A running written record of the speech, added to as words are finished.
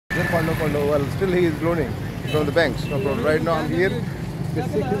Well, still he is loaning from the banks. No problem. Right now I'm here. The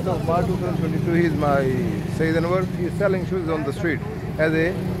 6th of March 2022. He is my Sayyid Anwar. He is selling shoes on the street as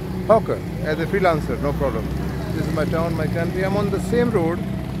a hawker, as a freelancer. No problem. This is my town, my country. I'm on the same road,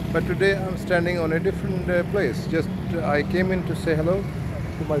 but today I'm standing on a different place. Just I came in to say hello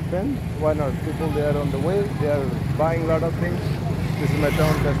to my friend. Why not? People, they are on the way. They are buying a lot of things. This is my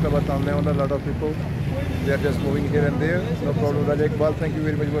town, Faisalabad town. A lot of people. They are just moving here and there. No problem. Raja Iqbal, thank you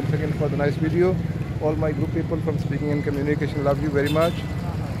very much once again for the nice video. All my group people from Speaking and Communication, love you very much.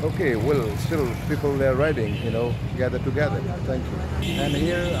 Okay, well, still people they are riding, gather together. Thank you. And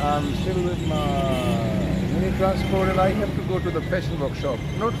here I'm still with my mini transport, and I have to go to the fashion workshop.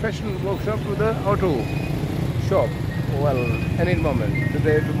 Not fashion workshop, to the auto shop. Well, any moment,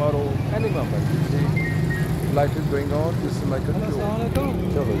 today, tomorrow, any moment. You see, life is going on. This is my country.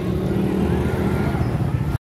 Chalo.